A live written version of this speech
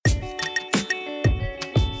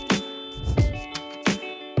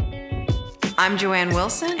I'm Joanne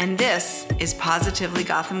Wilson, and this is Positively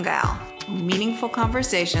Gotham Gal. Meaningful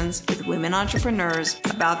conversations with women entrepreneurs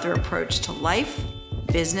about their approach to life,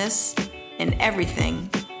 business, and everything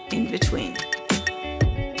in between.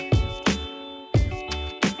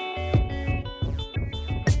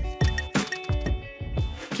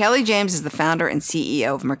 Kelly James is the founder and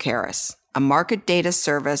CEO of Mercaris, a market data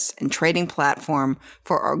service and trading platform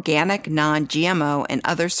for organic, non-GMO, and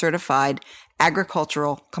other certified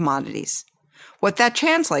agricultural commodities. What that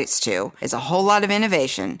translates to is a whole lot of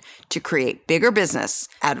innovation to create bigger business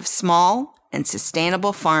out of small and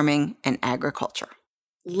sustainable farming and agriculture.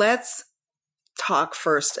 Let's talk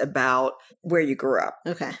first about where you grew up.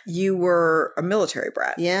 Okay. You were a military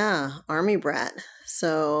brat. Yeah, Army brat.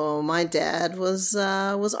 So my dad was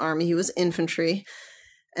Army. He was infantry.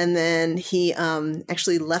 And then he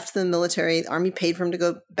actually left the military. The Army paid for him to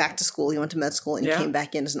go back to school. He went to med school and he came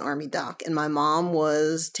back in as an Army doc. And my mom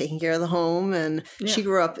was taking care of the home, and she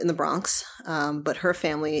grew up in the Bronx. But her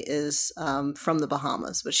family is from the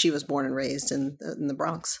Bahamas, but she was born and raised in the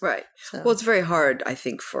Bronx. Right. So. Well, it's very hard, I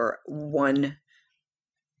think, when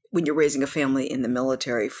you're raising a family in the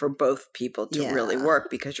military for both people to really work,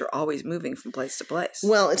 because you're always moving from place to place.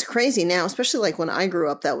 Well, it's crazy now, especially like when I grew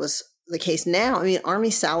up, that was the case. Now, I mean, Army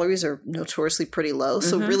salaries are notoriously pretty low.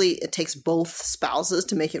 So really it takes both spouses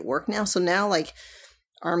to make it work now. So now like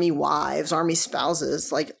Army wives, Army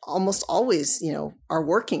spouses, like almost always, are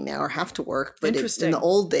working now or have to work. But in the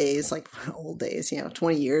old days,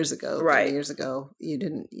 20 years ago, 30 years ago, you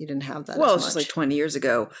didn't have that. Well, it's just like 20 years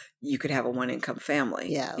ago, you could have a one-income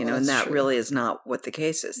family. Yeah, and that really is not what the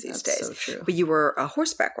case is these days. So true. But you were a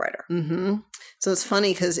horseback rider. Mm-hmm. So it's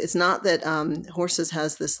funny because it's not that horses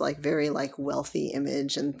has this like very like wealthy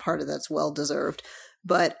image, and part of that's well deserved.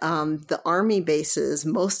 But the Army bases,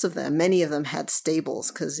 many of them had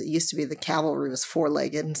stables, because it used to be the cavalry was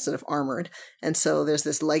four-legged instead of armored. And so there's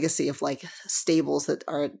this legacy of like stables that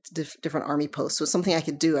are at different Army posts. So it's something I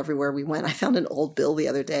could do everywhere we went. I found an old bill the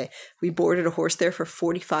other day. We boarded a horse there for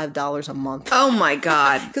 $45 a month. Oh my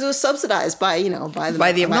God. Because it was subsidized by the military.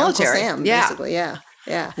 Uncle Sam, basically. Yeah.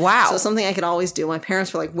 Yeah. Wow. So something I could always do. My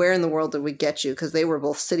parents were like, where in the world did we get you? Because they were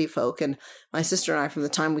both city folk. And my sister and I, from the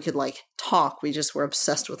time we could like talk, we just were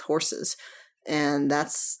obsessed with horses. And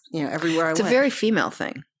that's, everywhere I went. It's a very female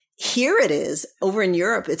thing. Here it is. Over in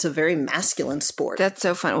Europe, it's a very masculine sport. That's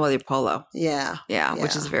so fun. Well, the polo. Yeah. Yeah,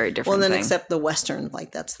 which is a very different thing. Well, then except the Western,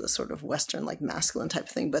 like that's the sort of Western, like masculine type of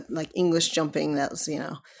thing. But like English jumping, that was,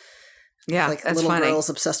 yeah, like that's little funny. Girls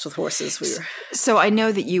obsessed with horses. So I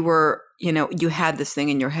know that you were, you had this thing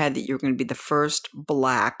in your head that you were going to be the first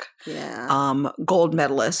Black gold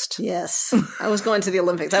medalist. Yes. I was going to the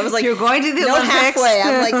Olympics. I was like, you're going to the Olympics. Halfway.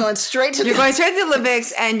 I'm like going straight to You're going straight to the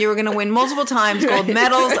Olympics, and you were going to win multiple times gold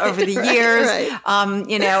medals over the years,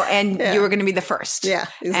 and you were going to be the first. Yeah,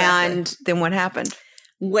 exactly. And then what happened?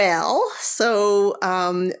 Well, so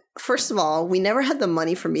first of all, we never had the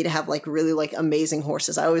money for me to have like really like amazing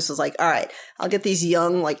horses. I always was like, all right, I'll get these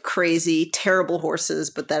young, like crazy, terrible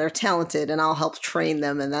horses, but that are talented, and I'll help train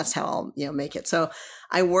them, and that's how I'll make it. So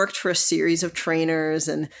I worked for a series of trainers,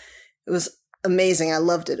 and it was amazing. I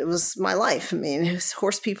loved it. It was my life. I mean,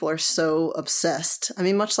 horse people are so obsessed. I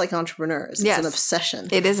mean, much like entrepreneurs, it's an obsession.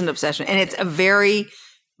 It is an obsession, and it's a very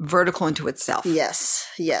vertical into itself. Yes.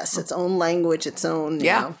 Its own language, its own, you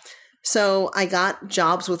know. So I got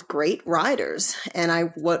jobs with great riders,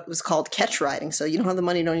 and what was called catch riding. So you don't have the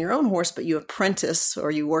money to own your own horse, but you apprentice or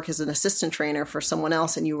you work as an assistant trainer for someone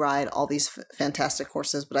else, and you ride all these fantastic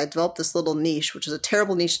horses. But I developed this little niche, which is a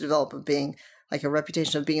terrible niche to develop, of being like a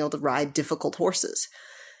reputation of being able to ride difficult horses.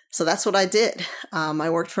 So that's what I did. I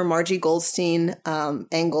worked for Margie Goldstein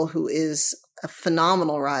Engel, who is a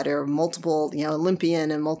phenomenal rider, multiple,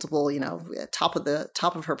 Olympian and multiple, top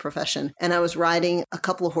of her profession. And I was riding a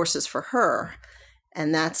couple of horses for her.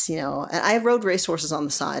 And that's, and I rode race horses on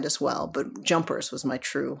the side as well, but jumpers was my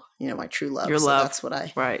true love. Your love. That's what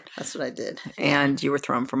that's what I did. And you were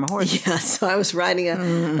thrown from a horse. Yeah. So I was riding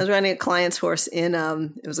a client's horse in,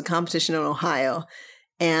 it was a competition in Ohio.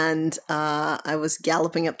 And I was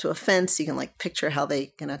galloping up to a fence. You can like picture how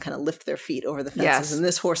they kind of lift their feet over the fences. Yes. And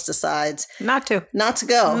this horse decides not to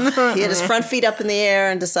go. He had his front feet up in the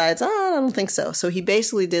air and decides, I don't think so. So he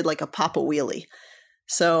basically did like a papa wheelie.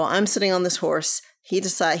 So I'm sitting on this horse. He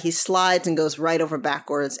slides and goes right over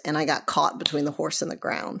backwards. And I got caught between the horse and the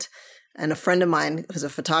ground. And a friend of mine who's a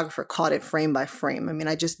photographer caught it frame by frame. I mean,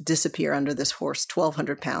 I just disappear under this horse,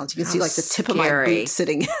 1,200 pounds. You can see like the tip of my boot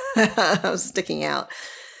sitting, sticking out.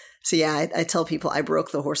 So yeah, I tell people I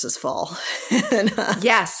broke the horse's fall.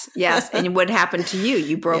 Yes. And what happened to you?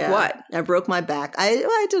 You broke what? I broke my back.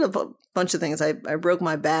 I did bunch of things. I broke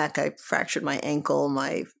my back. I fractured my ankle.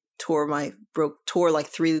 Tore like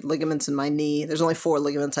 3 ligaments in my knee. There's only 4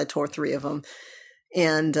 ligaments. I tore 3 of them.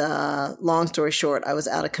 And long story short, I was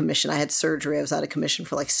out of commission. I had surgery. I was out of commission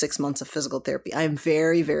for like 6 months of physical therapy. I am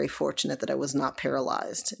very, very fortunate that I was not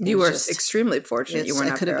paralyzed. You were extremely fortunate. You were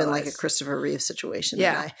not paralyzed. It could have been like a Christopher Reeve situation.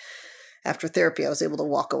 Yeah. After therapy, I was able to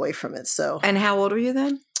walk away from it. So. And how old were you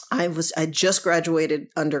then? I just graduated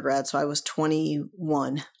undergrad, so I was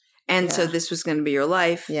 21. And so this was going to be your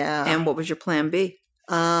life. Yeah. And what was your plan B?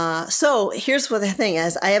 So here's what the thing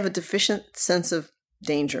is. I have a deficient sense of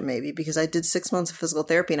danger, maybe, because I did 6 months of physical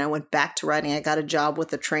therapy and I went back to riding. I got a job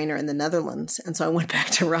with a trainer in the Netherlands. And so I went back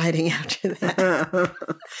to riding after that.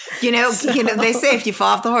 you know, they say if you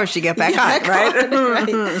fall off the horse, you get back on, right?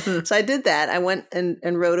 Right. So I did that. I went and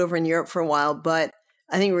rode over in Europe for a while, but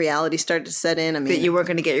I think reality started to set in. I mean, that you weren't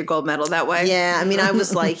going to get your gold medal that way? Yeah. I mean, I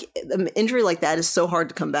was like, an injury like that is so hard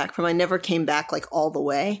to come back from. I never came back like all the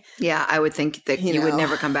way. Yeah. I would think that you would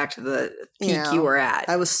never come back to the peak you were at.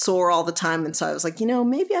 I was sore all the time. And so I was like,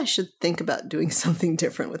 maybe I should think about doing something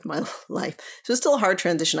different with my life. So it was still a hard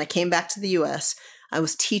transition. I came back to the U.S. I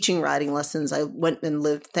was teaching riding lessons. I went and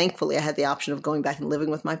lived. Thankfully, I had the option of going back and living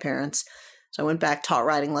with my parents. So I went back, taught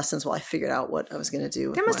riding lessons while I figured out what I was going to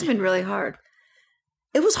do. That must have been really hard.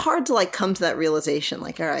 It was hard to like come to that realization.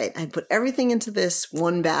 Like, all right, I put everything into this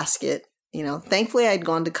one basket. Thankfully I'd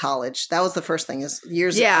gone to college. That was the first thing is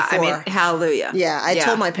years before. I mean, hallelujah. Yeah. I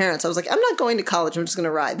told my parents, I was like, I'm not going to college. I'm just going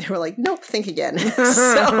to ride. They were like, nope, think again.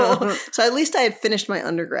 So at least I had finished my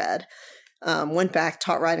undergrad, went back,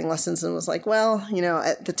 taught riding lessons and was like, well,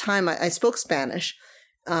 at the time I spoke Spanish.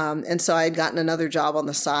 And so I had gotten another job on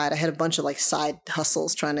the side. I had a bunch of like side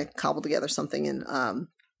hustles trying to cobble together something. And,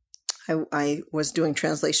 I was doing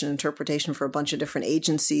translation and interpretation for a bunch of different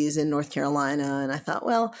agencies in North Carolina. And I thought,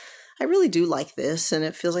 well, I really do like this. And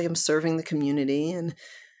it feels like I'm serving the community.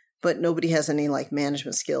 But nobody has any like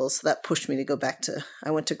management skills. So that pushed me to go back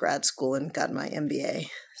I went to grad school and got my MBA.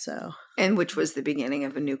 And which was the beginning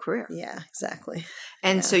of a new career. Yeah, exactly.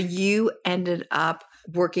 And so you ended up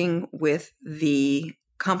working with the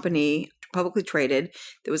company, publicly traded,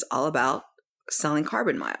 that was all about selling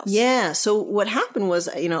carbon miles. Yeah. So what happened was,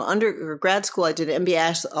 under grad school, I did an MBA.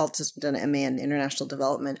 I just did an MA in international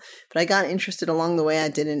development, but I got interested along the way. I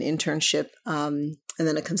did an internship and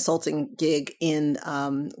then a consulting gig in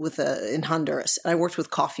Honduras. And I worked with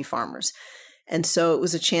coffee farmers. And so it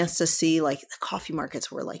was a chance to see like the coffee markets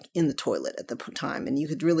were like in the toilet at the time. And you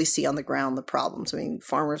could really see on the ground the problems. I mean,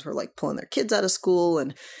 farmers were like pulling their kids out of school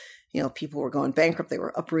and people were going bankrupt. They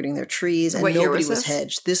were uprooting their trees and nobody was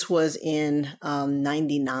hedged. This was in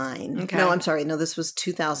 99. Okay. No, I'm sorry. No, this was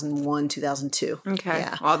 2001, 2002. Okay.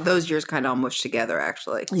 Yeah. Well, those years kind of all mushed together,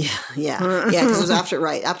 actually. Yeah. Because it was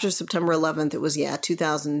after September 11th. It was,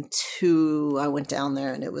 2002. I went down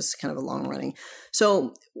there and it was kind of a long running.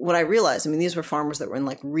 So what I realized, these were farmers that were in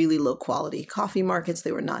like really low quality coffee markets.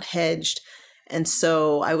 They were not hedged. And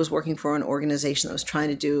so I was working for an organization that was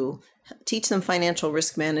trying to teach them financial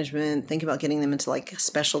risk management, think about getting them into like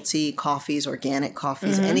specialty coffees, organic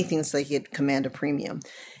coffees, anything so they could command a premium.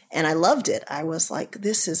 And I loved it. I was like,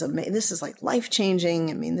 this is like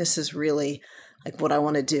life-changing. This is really like what I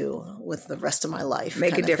want to do with the rest of my life.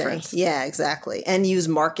 Make a difference. Yeah, exactly. And use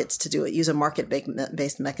markets to do it. Use a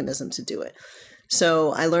market-based mechanism to do it.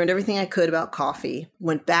 So I learned everything I could about coffee,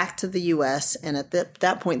 went back to the U.S., and at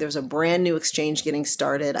that point, there was a brand new exchange getting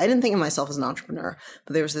started. I didn't think of myself as an entrepreneur,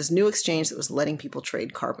 but there was this new exchange that was letting people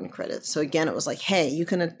trade carbon credits. So again, it was like, hey, you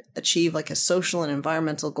can achieve like a social and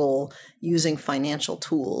environmental goal using financial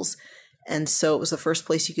tools. And so it was the first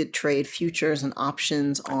place you could trade futures and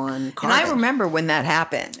options on carbon. And I remember when that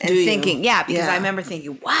happened and thinking, because I remember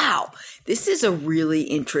thinking, wow, this is a really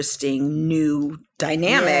interesting new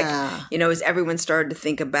dynamic, as everyone started to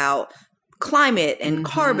think about climate and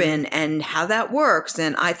carbon and how that works.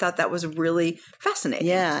 And I thought that was really fascinating.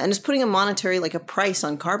 Yeah. And it's putting a monetary, like a price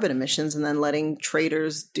on carbon emissions and then letting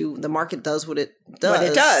traders the market does what it does. What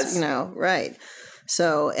it does. Right.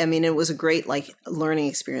 So, it was a great like learning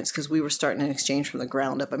experience because we were starting an exchange from the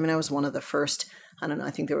ground up. I was one of the first,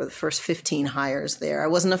 I think there were the first 15 hires there. I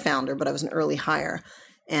wasn't a founder, but I was an early hire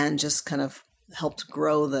and just kind of helped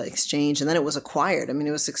grow the exchange. And then it was acquired.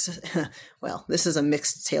 it was, well, this is a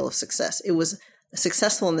mixed tale of success. It was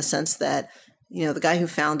successful in the sense that, the guy who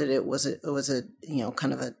founded it was a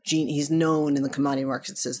kind of a genius. He's known in the commodity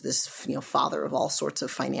markets as this, father of all sorts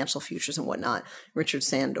of financial futures and whatnot, Richard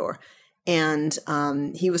Sandor. And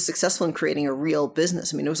he was successful in creating a real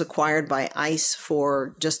business. It was acquired by ICE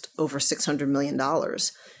for just over $600 million.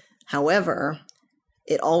 However,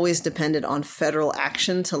 it always depended on federal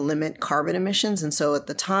action to limit carbon emissions. And so at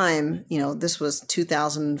the time, this was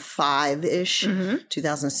 2005-ish,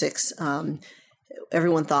 2006,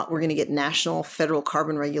 everyone thought we're going to get national federal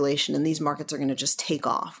carbon regulation and these markets are going to just take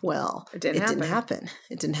off. Well, it didn't happen.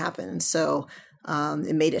 It didn't happen. And so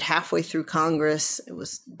it made it halfway through Congress. It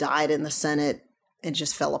was died in the Senate and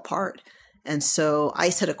just fell apart. And so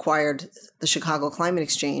ICE had acquired the Chicago Climate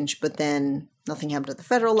Exchange, but then nothing happened at the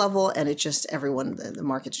federal level, and it just the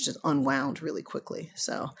markets just unwound really quickly.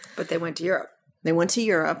 So, but they went to Europe. They went to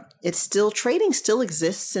Europe. Trading still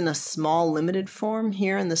exists in a small, limited form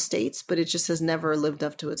here in the States, but it just has never lived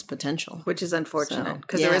up to its potential, which is unfortunate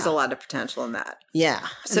because there is a lot of potential in that. Yeah.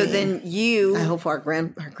 So I hope our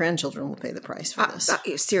grandchildren will pay the price for this.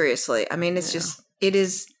 Seriously, I mean, it's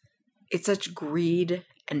it's such greed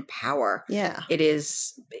and power. Yeah. It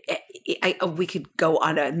is. We could go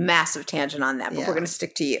on a massive tangent on that, but we're going to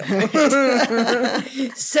stick to you.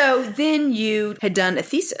 So then you had done a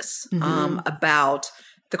thesis about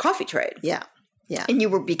the coffee trade. Yeah. Yeah. And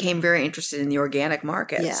you became very interested in the organic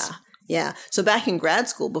markets. Yeah. Yeah. So back in grad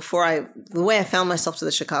school, the way I found myself to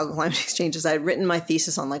the Chicago Climate Exchange is I had written my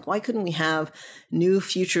thesis on why couldn't we have new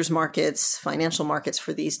futures markets, financial markets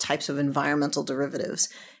for these types of environmental derivatives?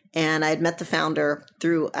 And I had met the founder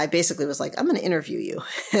I basically was like, I'm going to interview you.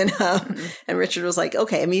 And Richard was like,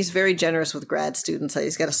 okay. I mean, he's very generous with grad students.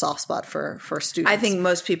 He's got a soft spot for students. I think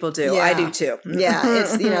most people do. Yeah. I do too. Yeah.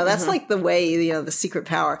 It's, that's like the way, the secret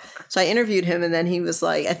power. So I interviewed him and then he was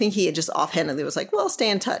like, I think he had just offhandedly was like, well, stay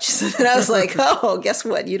in touch. So then I was like, oh, guess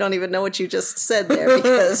what? You don't even know what you just said there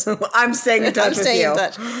because I'm staying in touch with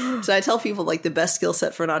you. So I tell people the best skill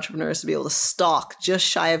set for an entrepreneur is to be able to stalk just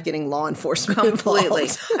shy of getting law enforcement completely.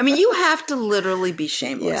 involved. I mean, you have to literally be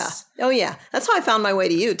shameless. Yeah. Oh, yeah. That's how I found my way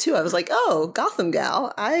to you, too. I was like, oh, Gotham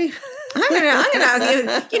gal. I'm gonna,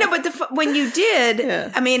 but when you did,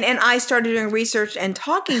 I mean, and I started doing research and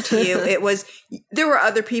talking to you, there were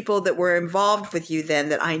other people that were involved with you then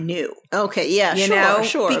that I knew. Okay. Yeah.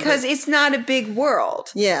 Sure. Because it's not a big world.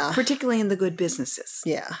 Yeah. Particularly in the good businesses.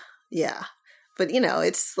 Yeah. Yeah. But,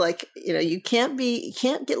 it's like, you can't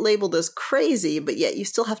get labeled as crazy, but yet you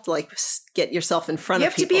still have to get yourself in front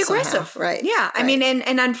of people. You have to be aggressive. Somehow. Right. Yeah. Right. I mean,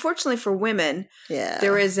 and unfortunately for women,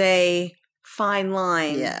 there is a fine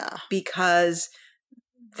line. Yeah. Because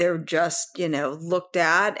they're just, looked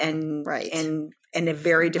at and in a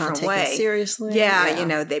very different way. Seriously. Yeah.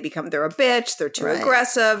 They're a bitch. They're too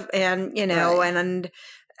aggressive and, and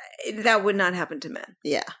that would not happen to men.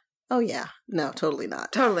 Yeah. Oh, yeah. No, totally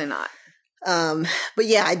not. Totally not. But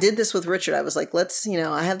yeah, I did this with Richard. I was like,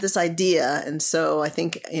 I have this idea. And so I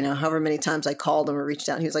think, however many times I called him or reached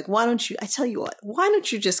out, he was like, why don't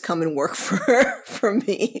you just come and work for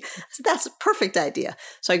me? I said, that's a perfect idea.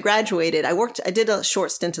 So I graduated. I did a short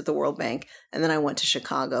stint at the World Bank and then I went to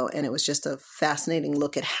Chicago and it was just a fascinating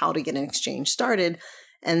look at how to get an exchange started.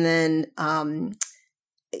 And then,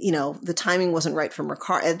 the timing wasn't right for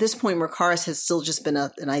Mercaris. At this point, Mercaris has still just been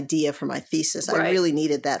an idea for my thesis. Right. I really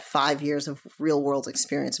needed that 5 years of real world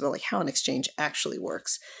experience about how an exchange actually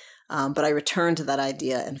works. But I returned to that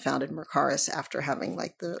idea and founded Mercaris after having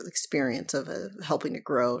the experience of helping to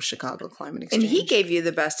grow Chicago Climate Exchange. And he gave you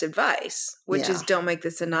the best advice, which is don't make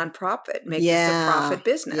this a nonprofit, make this a profit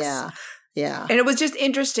business. Yeah. Yeah. And it was just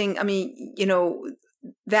interesting. I mean,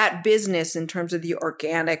 that business in terms of the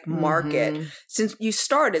organic market since you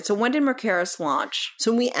started. So when did Mercaris launch?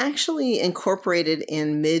 So we actually incorporated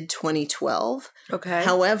in mid-2012. Okay.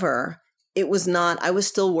 However, it was not, I was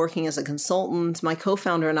still working as a consultant. My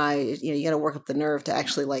co-founder and I, you got to work up the nerve to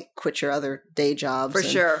actually quit your other day jobs. For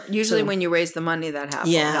sure. Usually when you raise the money that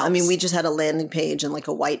happens. Yeah. Helps. I mean, we just had a landing page and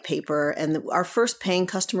a white paper and our first paying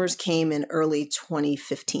customers came in early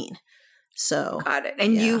 2015. So got it.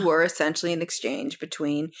 And you were essentially an exchange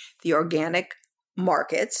between the organic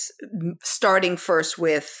markets, starting first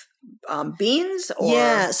with beans? Or?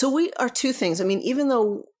 Yeah. So we are two things. I mean, even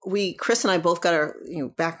though Chris and I both got our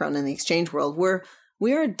background in the exchange world, we're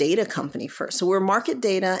a data company first. So we're market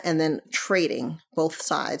data and then trading, both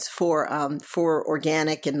sides, for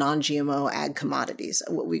organic and non-GMO ag commodities,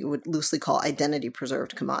 what we would loosely call identity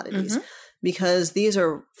preserved commodities. Mm-hmm. Because these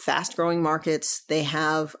are fast-growing markets, they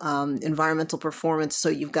have environmental performance. So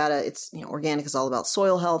you've got organic is all about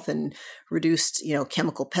soil health and reduced,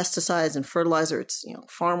 chemical pesticides and fertilizer. It's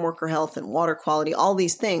farm worker health and water quality, all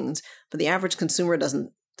these things. But the average consumer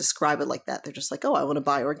doesn't describe it like that. They're just like, oh, I want to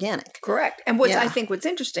buy organic. Correct. And I think what's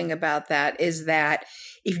interesting about that is that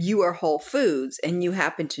if you are Whole Foods and you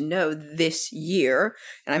happen to know this year,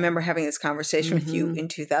 and I remember having this conversation with you in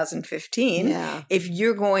 2015, if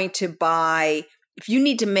you're going to if you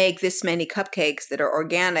need to make this many cupcakes that are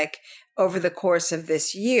organic over the course of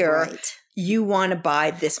this year, you want to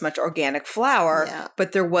buy this much organic flour,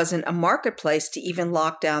 but there wasn't a marketplace to even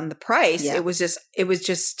lock down the price. It was just,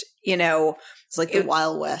 it's like the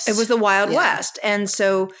Wild West. It was the Wild West. And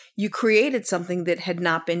so you created something that had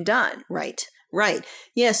not been done. Right.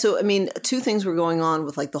 Yeah. So, I mean, two things were going on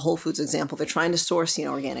with like the Whole Foods example. They're trying to source,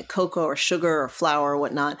 organic cocoa or sugar or flour or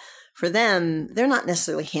whatnot. For them, they're not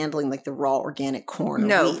necessarily handling like the raw organic corn.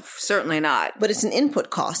 No, wheat. Certainly not. But it's an input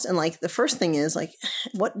cost. And like the first thing is like,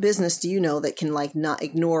 what business do you know that can like not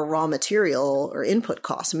ignore raw material or input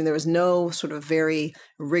costs? I mean, there was no sort of very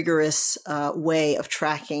rigorous way of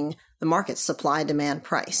tracking the market supply, demand,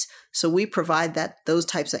 price. So we provide those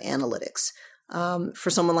types of analytics. For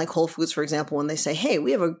someone like Whole Foods, for example, when they say, hey,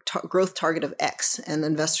 we have a growth target of X, and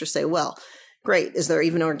investors say, well, great. Is there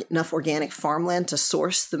even enough organic farmland to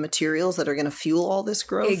source the materials that are going to fuel all this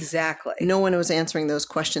growth? Exactly. No one was answering those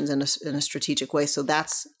questions in a strategic way. So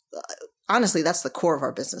that's, honestly, that's the core of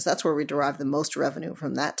our business. That's where we derive the most revenue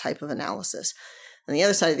from that type of analysis. And the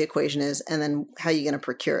other side of the equation is, and then how are you going to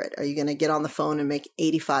procure it? Are you going to get on the phone and make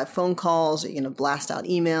 85 phone calls? Are you going to blast out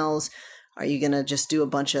emails? Are you going to just do a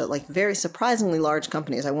bunch of like very surprisingly large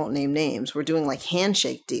companies? I won't name names. We're doing like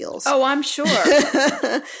handshake deals. Oh, I'm sure.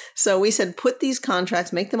 So we said, put these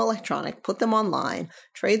contracts, make them electronic, put them online,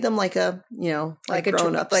 trade them like a, like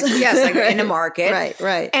grown-ups. Like in a market.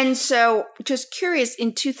 Right. And so just curious,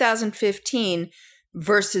 in 2015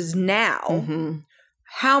 versus now,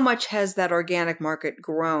 how much has that organic market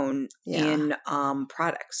grown in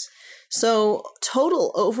products? So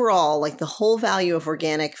total overall, like the whole value of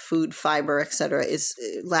organic food, fiber, et cetera, is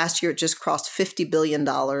last year it just crossed $50 billion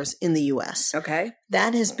in the U.S. Okay.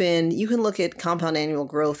 That has been, you can look at compound annual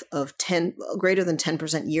growth of greater than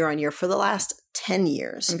 10% year on year for the last 10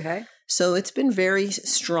 years. Okay. So it's been very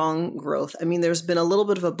strong growth. I mean, there's been a little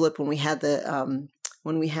bit of a blip when we had the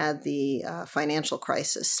financial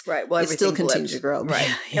crisis. Right. Well, it still continues to grow.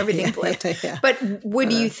 Right. Everything blipped. But what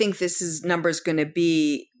do you think number is going to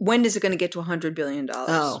be? When is it going to get to $100 billion?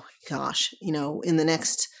 Oh, gosh. In the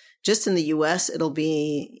next, just in the U.S., it'll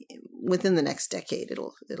be within the next decade,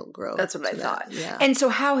 it'll grow. That's what I thought. Yeah. And so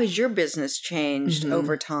how has your business changed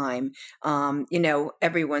over time?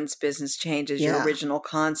 Everyone's business changes your original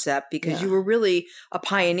concept because you were really a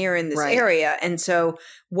pioneer in this area. And so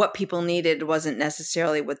what people needed wasn't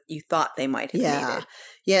necessarily what you thought they might have needed.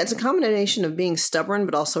 Yeah, it's a combination of being stubborn,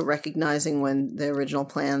 but also recognizing when the original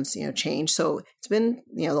plans, change. So it's been,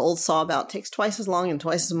 the old saw about takes twice as long and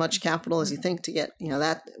twice as much capital as you think to get,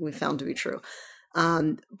 that we found to be true.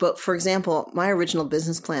 But for example, my original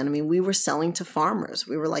business plan, I mean, we were selling to farmers.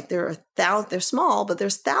 We were like, they're small, but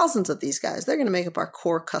there's thousands of these guys. They're going to make up our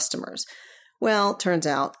core customers. Well, turns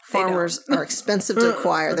out farmers are expensive to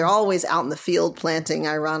acquire. They're always out in the field planting.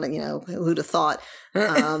 Ironic, who'd have thought?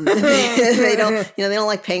 They don't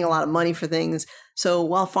like paying a lot of money for things. So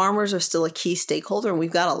while farmers are still a key stakeholder, and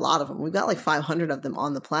we've got a lot of them, we've got like 500 of them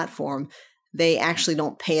on the platform, they actually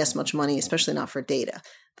don't pay us much money, especially not for data.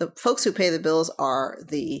 The folks who pay the bills are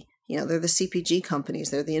they're the CPG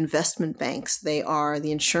companies, they're the investment banks, they are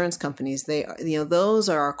the insurance companies, they are, those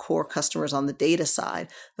are our core customers on the data side.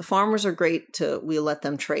 The farmers are great we let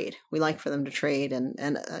them trade. We like for them to trade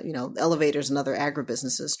and elevators and other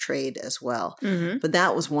agribusinesses trade as well. Mm-hmm. But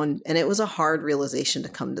that was one, and it was a hard realization to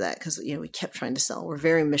come to that because, we kept trying to sell. We're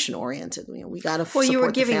very mission oriented. We got to support you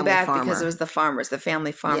were giving back farmer. Because it was the farmers, the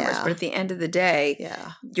family farmers. Yeah. But at the end of the day,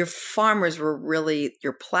 your farmers were really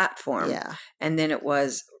your platform. Yeah. And then it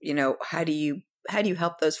was, how do you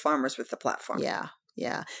help those farmers with the platform? Yeah.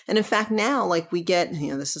 Yeah. And in fact, now, like we get,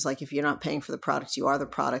 this is like if you're not paying for the product, you are the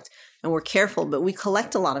product. And we're careful, but we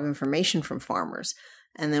collect a lot of information from farmers.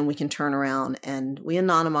 And then we can turn around and we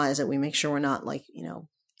anonymize it. We make sure we're not like,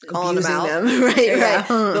 calling abusing them. Right.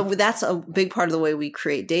 But that's a big part of the way we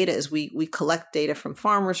create data is we collect data from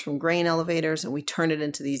farmers, from grain elevators, and we turn it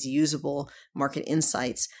into these usable market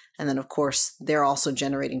insights. And then, of course, they're also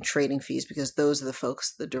generating trading fees because those are the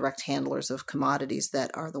folks, the direct handlers of commodities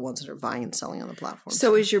that are the ones that are buying and selling on the platform.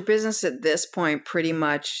 So is your business at this point pretty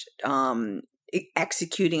much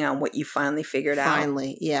executing on what you finally figured out?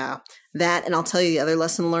 Finally, yeah. That, and I'll tell you the other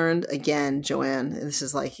lesson learned, again, Joanne, this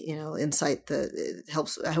is like, insight that it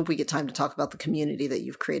helps. I hope we get time to talk about the community that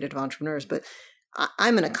you've created of entrepreneurs, but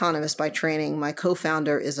I'm an economist by training. My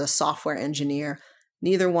co-founder is a software engineer.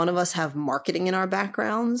 Neither one of us have marketing in our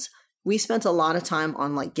backgrounds. We spent a lot of time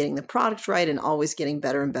on like getting the product right and always getting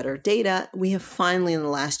better and better data. We have finally in the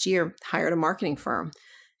last year hired a marketing firm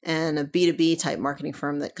and a B2B type marketing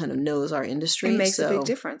firm that kind of knows our industry. It makes a big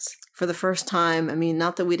difference. For the first time, I mean,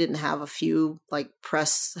 not that we didn't have a few like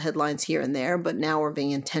press headlines here and there, but now we're being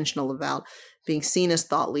intentional about being seen as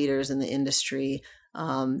thought leaders in the industry,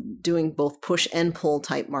 doing both push and pull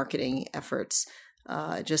type marketing efforts,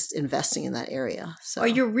 just investing in that area. So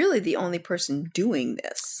you're really the only person doing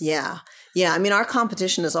this. Yeah. I mean, our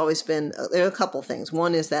competition has always been, there are a couple things.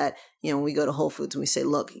 One is that, when we go to Whole Foods and we say,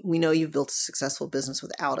 look, we know you've built a successful business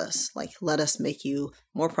without us. Like, let us make you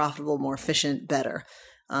more profitable, more efficient, better.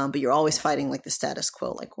 But you're always fighting like the status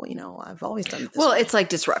quo. Like, well, I've always done it this way. It's like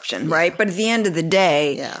disruption, right? But at the end of the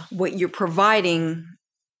day, what you're providing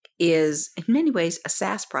is in many ways a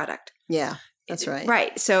SaaS product. Yeah, that's right.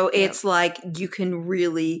 Right. So it's like you can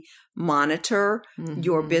really monitor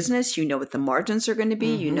your business. You know what the margins are going to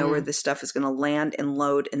be. You know where this stuff is going to land and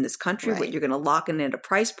load in this country, what you're going to lock in at a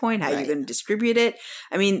price point, how you're going to distribute it.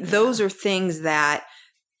 I mean, those are things that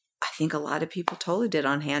I think a lot of people totally did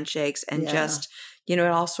on handshakes and just, it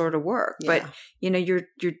all sort of worked. But, you're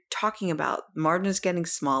talking about margins getting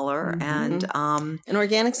smaller and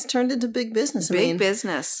organics turned into big business.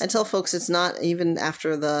 Business. I tell folks it's not even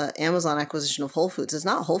after the Amazon acquisition of Whole Foods. It's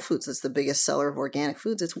not Whole Foods that's the biggest seller of organic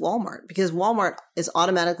foods. It's Walmart, because Walmart is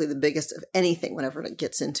automatically the biggest of anything whenever it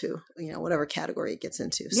gets into, whatever category it gets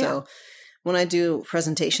into. Yeah. So when I do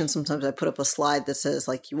presentations, sometimes I put up a slide that says,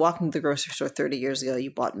 like, you walked into the grocery store 30 years ago,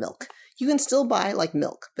 you bought milk. You can still buy like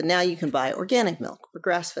milk, but now you can buy organic milk or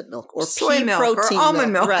grass-fed milk or soy pea milk protein or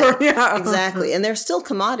almond milk. Right. Yeah. Exactly. And they're still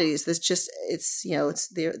commodities. That's just, it's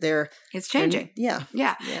changing. Yeah.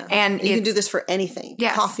 And you can do this for anything.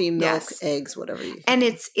 Yes. Coffee, milk, eggs, whatever you can. And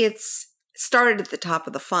it's started at the top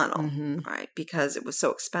of the funnel, right? Because it was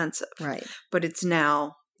so expensive. Right. But it's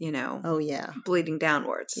now, bleeding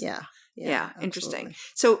downwards. Yeah. Interesting.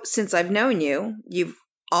 So since I've known you, you've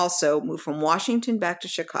also moved from Washington back to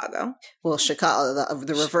Chicago. Well, Chicago,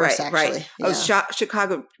 the reverse, actually. Right. Yeah.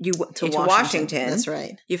 Chicago, you went to Washington. That's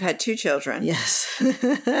right. You've had 2 children. Yes.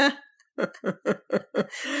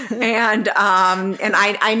 And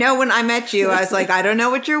I know when I met you, I was like, I don't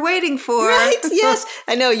know what you're waiting for. Right? Yes.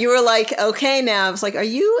 I know. You were like, okay, now. I was like, are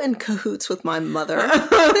you in cahoots with my mother? I've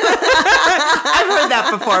heard that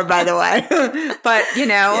before, by the way. But,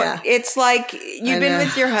 it's like you've been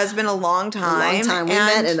with your husband a long time. We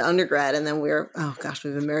met in undergrad, and then we've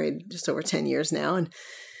been married just over 10 years now. And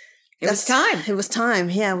it was time. It was time.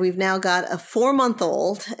 Yeah. We've now got a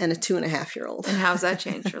 4-month-old and a 2.5-year-old. And how's that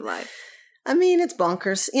changed your life? I mean, it's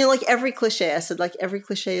bonkers. Like every cliche, I said, like every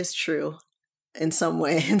cliche is true in some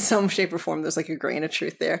way, in some shape or form. There's like a grain of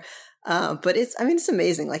truth there. But it's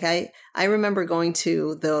amazing. Like I remember going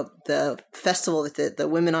to the festival, the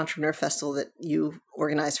Women Entrepreneur Festival that you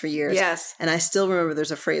organized for years. Yes. And I still remember there's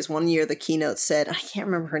a phrase. One year the keynote said, I can't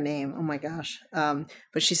remember her name. Oh my gosh.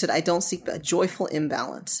 But she said, I don't seek a joyful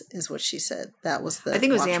imbalance is what she said. That was I think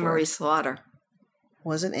it was Anne-Marie Slaughter.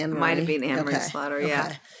 Was it Anne-Marie? Might have been Anne-Marie Slaughter, yeah.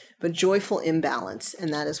 Okay. But joyful imbalance.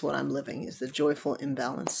 And that is what I'm living, is the joyful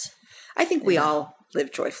imbalance. I think we all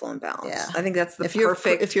live joyful imbalance. Yeah. I think that's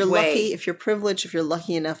perfect if you're way. Lucky, if you're privileged, if you're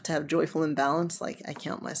lucky enough to have joyful imbalance, like I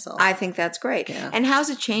count myself. I think that's great. Yeah. And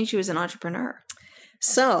how's it changed you as an entrepreneur?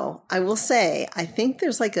 So I will say, I think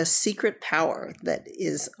there's like a secret power that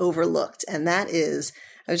is overlooked. And that is,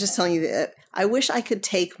 I was just telling you that I wish I could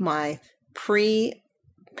take my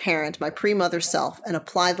pre-parent, my pre-mother self and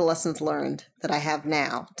apply the lessons learned that I have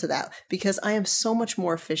now to that, because I am so much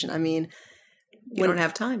more efficient. I mean, you don't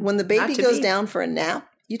have time. When the baby goes down for a nap,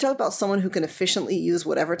 you talk about someone who can efficiently use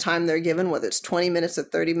whatever time they're given, whether it's 20 minutes or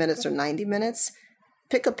 30 minutes or 90 minutes.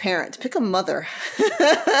 Pick a parent, pick a mother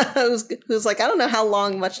who's like, I don't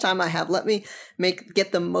know much time I have. Let me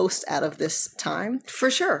get the most out of this time.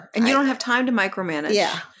 For sure. And you don't have time to micromanage.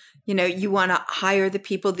 Yeah. You want to hire the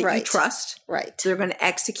people that you trust. Right. They're going to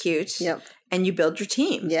execute. Yep. And you build your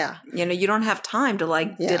team. Yeah. You don't have time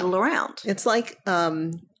to diddle around. It's like,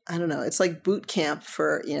 I don't know. It's like boot camp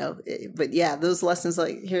for, but yeah, those lessons,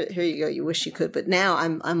 like here you go. You wish you could, but now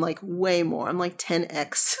I'm like way more. I'm like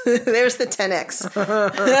 10x. There's the 10x.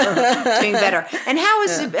 Doing better. And how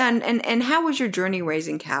is it? And how was your journey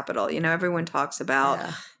raising capital? Everyone talks about.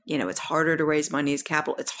 Yeah. It's harder to raise money as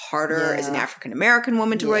capital. It's harder as an African American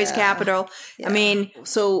woman to raise capital. Yeah. I mean,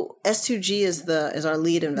 so S2G is our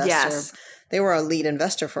lead investor. Yes. They were our lead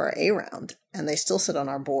investor for our A round, and they still sit on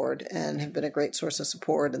our board and have been a great source of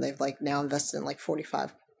support. And they've now invested in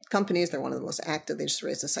 45 companies. They're one of the most active. They just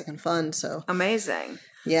raised a second fund. So amazing.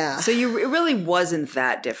 Yeah. So it really wasn't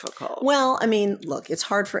that difficult. Well, I mean, look, it's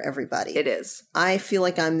hard for everybody. It is. I feel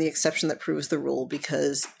like I'm the exception that proves the rule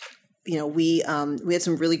because we had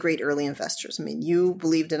some really great early investors. I mean, you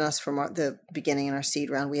believed in us from the beginning in our seed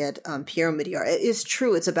round. We had Piero Midiar. It is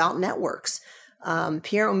true. It's about networks.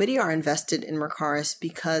 Pierre Omidyar invested in Mercaris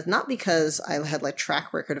not because I had like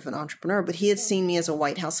track record of an entrepreneur, but he had seen me as a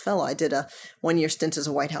White House fellow. I did a 1-year stint as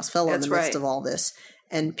a White House fellow in the midst of all this.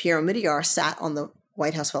 And Pierre Omidyar sat on the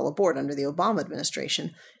White House fellow board under the Obama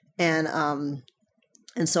administration. And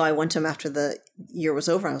so I went to him after the year was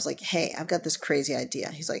over. And I was like, hey, I've got this crazy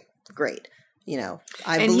idea. He's like, great. I believe in you.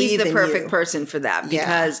 And he's the perfect person for that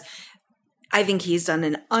because I think he's done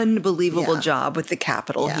an unbelievable job with the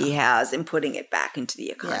capital he has in putting it back into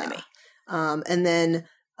the economy. Yeah. And then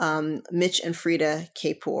Mitch and Frida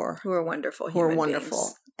Kapor. Who are wonderful human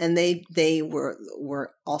beings. And they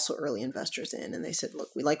were also early investors in. And they said, look,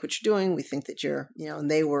 we like what you're doing. We think that you're, and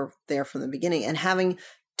they were there from the beginning. And having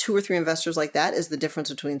 2 or 3 investors like that is the difference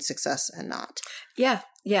between success and not. Yeah.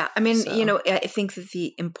 Yeah. I mean, I think that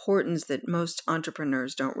the importance that most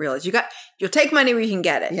entrepreneurs don't realize, you'll take money where you can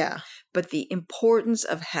get it. Yeah. But the importance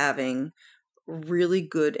of having really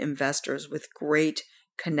good investors with great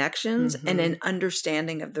connections and an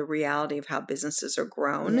understanding of the reality of how businesses are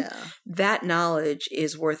grown, that knowledge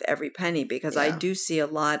is worth every penny because I do see a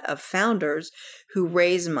lot of founders who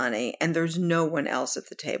raise money and there's no one else at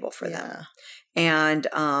the table for them. And,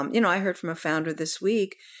 I heard from a founder this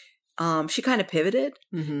week, she kind of pivoted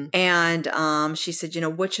and she said,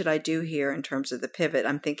 what should I do here in terms of the pivot?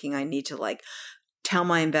 I'm thinking I need to tell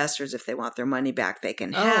my investors if they want their money back, they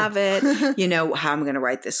can have it. How I'm going to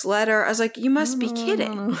write this letter. I was like, you must be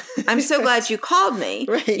kidding. No. I'm so glad you called me,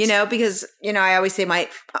 because, I always say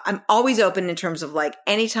I'm always open in terms of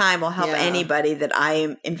anytime I'll help anybody that I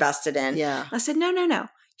am invested in. Yeah. I said, no.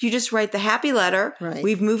 You just write the happy letter. Right.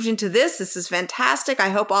 We've moved into this. This is fantastic. I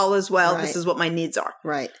hope all is well. Right. This is what my needs are.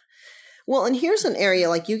 Right. Well, and here's an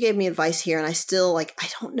area, you gave me advice here and I still I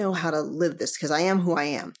don't know how to live this because I am who I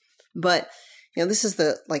am. But this is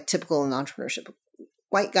the typical in entrepreneurship.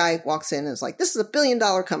 White guy walks in and is like, this is $1 billion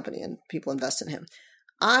company and people invest in him.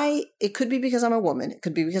 It could be because I'm a woman. It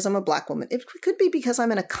could be because I'm a Black woman. It could be because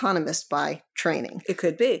I'm an economist by training. It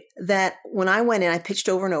could be. That when I went in, I pitched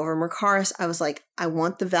over and over. Mercaris, I was like, I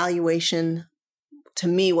want the valuation, to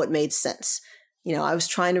me, what made sense. I was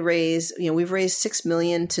trying to raise, we've raised $6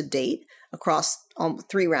 million to date across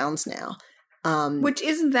 3 rounds now. Which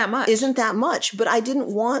isn't that much. But I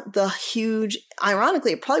didn't want the huge,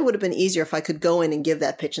 ironically, it probably would have been easier if I could go in and give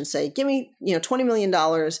that pitch and say, give me, $20 million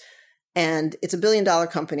and it's $1 billion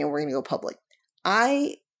company and we're going to go public.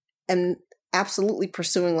 I am absolutely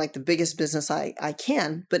pursuing the biggest business I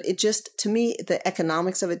can, but it just, to me, the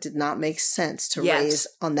economics of it did not make sense to raise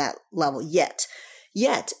on that level yet.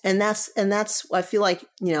 And that's, I feel like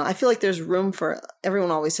there's room for,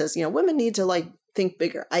 everyone always says, women need to think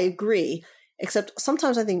bigger. I agree. Except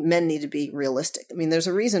sometimes I think men need to be realistic. I mean, there's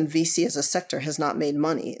a reason VC as a sector has not made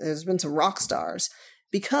money. There's been some rock stars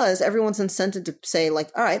because everyone's incented to say all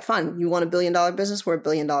right, fine. You want $1 billion business? We're $1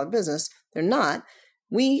 billion business. They're not.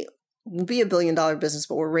 We will be $1 billion business,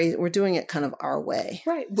 but we're doing it kind of our way.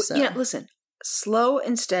 Right. So. Listen, slow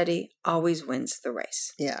and steady always wins the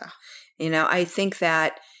race. Yeah. I think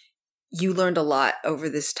that you learned a lot over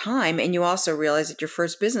this time, and you also realized that your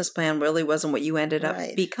first business plan really wasn't what you ended up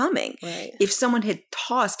becoming. Right. If someone had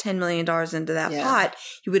tossed $10 million into that pot,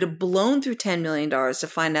 you would have blown through $10 million to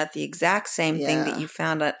find out the exact same thing that you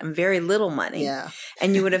found out on very little money. Yeah.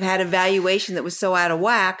 And you would have had a valuation that was so out of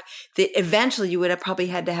whack that eventually you would have probably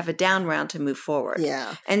had to have a down round to move forward.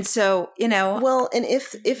 Yeah. And so, Well, and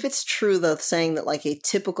if it's true, though, saying that a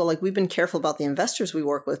typical, we've been careful about the investors we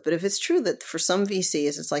work with, but if it's true that for some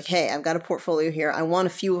VCs, it's hey, I've got a portfolio here. I want a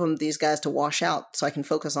few of these guys to wash out so I can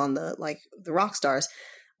focus on the rock stars.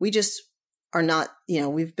 We just are not,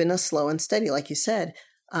 we've been a slow and steady, like you said.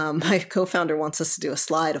 My co-founder wants us to do a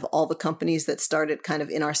slide of all the companies that started kind of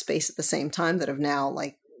in our space at the same time that have now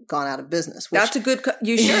gone out of business. Which, that's a good,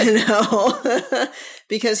 you should.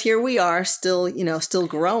 Because here we are still, still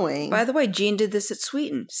growing. By the way, Jean did this at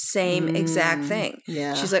Sweeten. Same exact thing.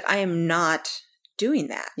 Yeah. She's like, I am not doing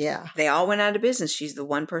that. Yeah. They all went out of business. She's the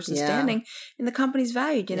one person standing, and the company's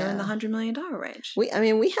valued, in the $100 million range. We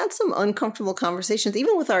had some uncomfortable conversations,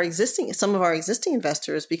 even with some of our existing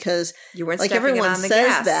investors, because you weren't stepping it on the gas.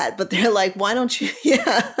 Everyone says that, but they're like, why don't you?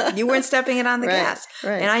 Yeah. You weren't stepping it on the gas.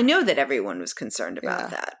 Right. And I know that everyone was concerned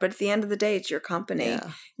about that. But at the end of the day, it's your company.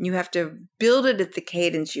 Yeah. And you have to build it at the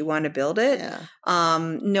cadence you want to build it,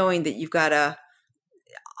 knowing that you've got to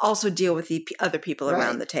also deal with the other people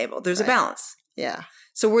around the table. There's a balance. Yeah.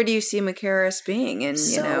 So where do you see Mercaris being? And,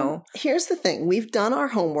 here's the thing. We've done our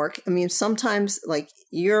homework. I mean, sometimes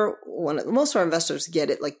most of our investors get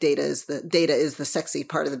it. Data is the sexy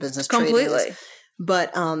part of the business. Completely.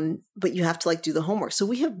 But you have to do the homework. So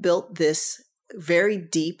we have built this very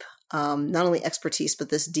deep not only expertise, but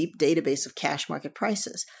this deep database of cash market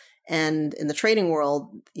prices. And in the trading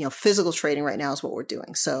world, physical trading right now is what we're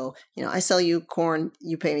doing. So, I sell you corn,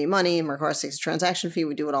 you pay me money, Mercarius takes a transaction fee,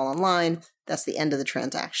 we do it all online. That's the end of the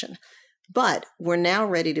transaction. But we're now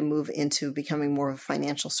ready to move into becoming more of a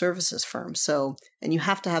financial services firm. So, and you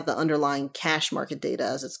have to have the underlying cash market data,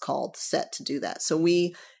 as it's called, set to do that. So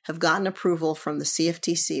we have gotten approval from the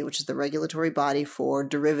CFTC, which is the regulatory body for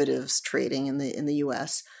derivatives trading in the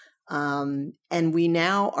US. And we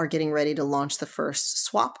now are getting ready to launch the first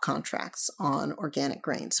swap contracts on organic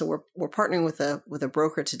grain. So we're partnering with a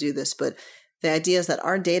broker to do this, but the idea is that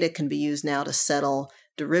our data can be used now to settle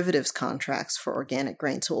derivatives contracts for organic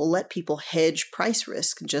grain. So it will let people hedge price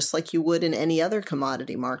risk just like you would in any other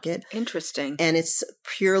commodity market. Interesting. And it's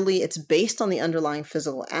based on the underlying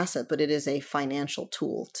physical asset, but it is a financial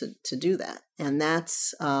tool to do that. And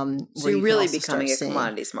that's so you're really becoming a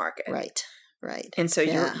commodities market. Right. And so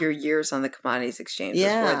your years on the commodities exchange was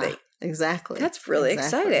worthy. Exactly. That's really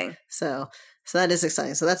exciting. So that is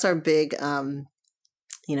exciting. So that's our big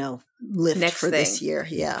lift next for thing. This year.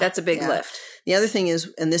 Yeah. That's a big lift. The other thing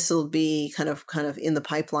is, and this will be kind of in the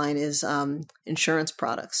pipeline, is insurance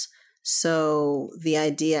products. So the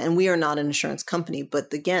idea, and we are not an insurance company,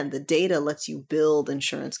 but again, the data lets you build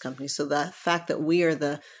insurance companies. So the fact that we are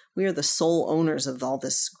the sole owners of all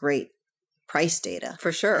this great price data.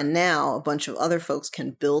 For sure. And now a bunch of other folks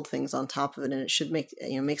can build things on top of it, and it should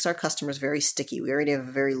makes our customers very sticky. We already have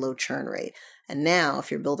a very low churn rate. And now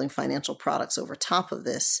if you're building financial products over top of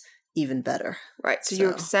this, even better. Right. So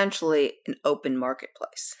you're essentially an open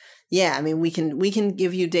marketplace. Yeah. I mean, we can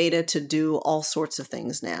give you data to do all sorts of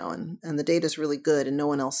things now, and the data is really good and no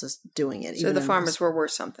one else is doing it. So the farmers were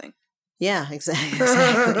worth something. Yeah, exactly.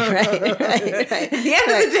 Right. At the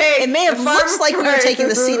end of the day, it may have looked like we were taking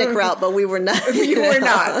the scenic route, but we were not. You were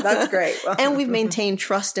not. That's great. And we've maintained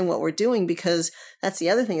trust in what we're doing, because that's the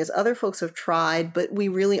other thing is other folks have tried, but we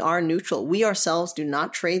really are neutral. We ourselves do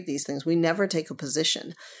not trade these things. We never take a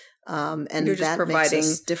position. And you're just that providing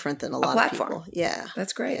makes us different than a lot platform. of people. Yeah.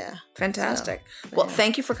 That's great. Yeah. Fantastic. Well,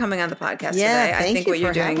 thank you for coming on the podcast today. I think what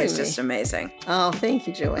you're doing is just amazing. Oh, thank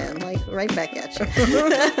you, Joanne. Right back at you.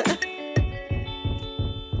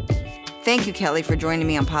 Thank you, Kelly, for joining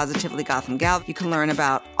me on Positively Gotham Gal. You can learn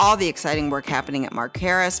about all the exciting work happening at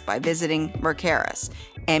Mercarius by visiting Mercarius,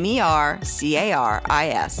 MERCARIS.com.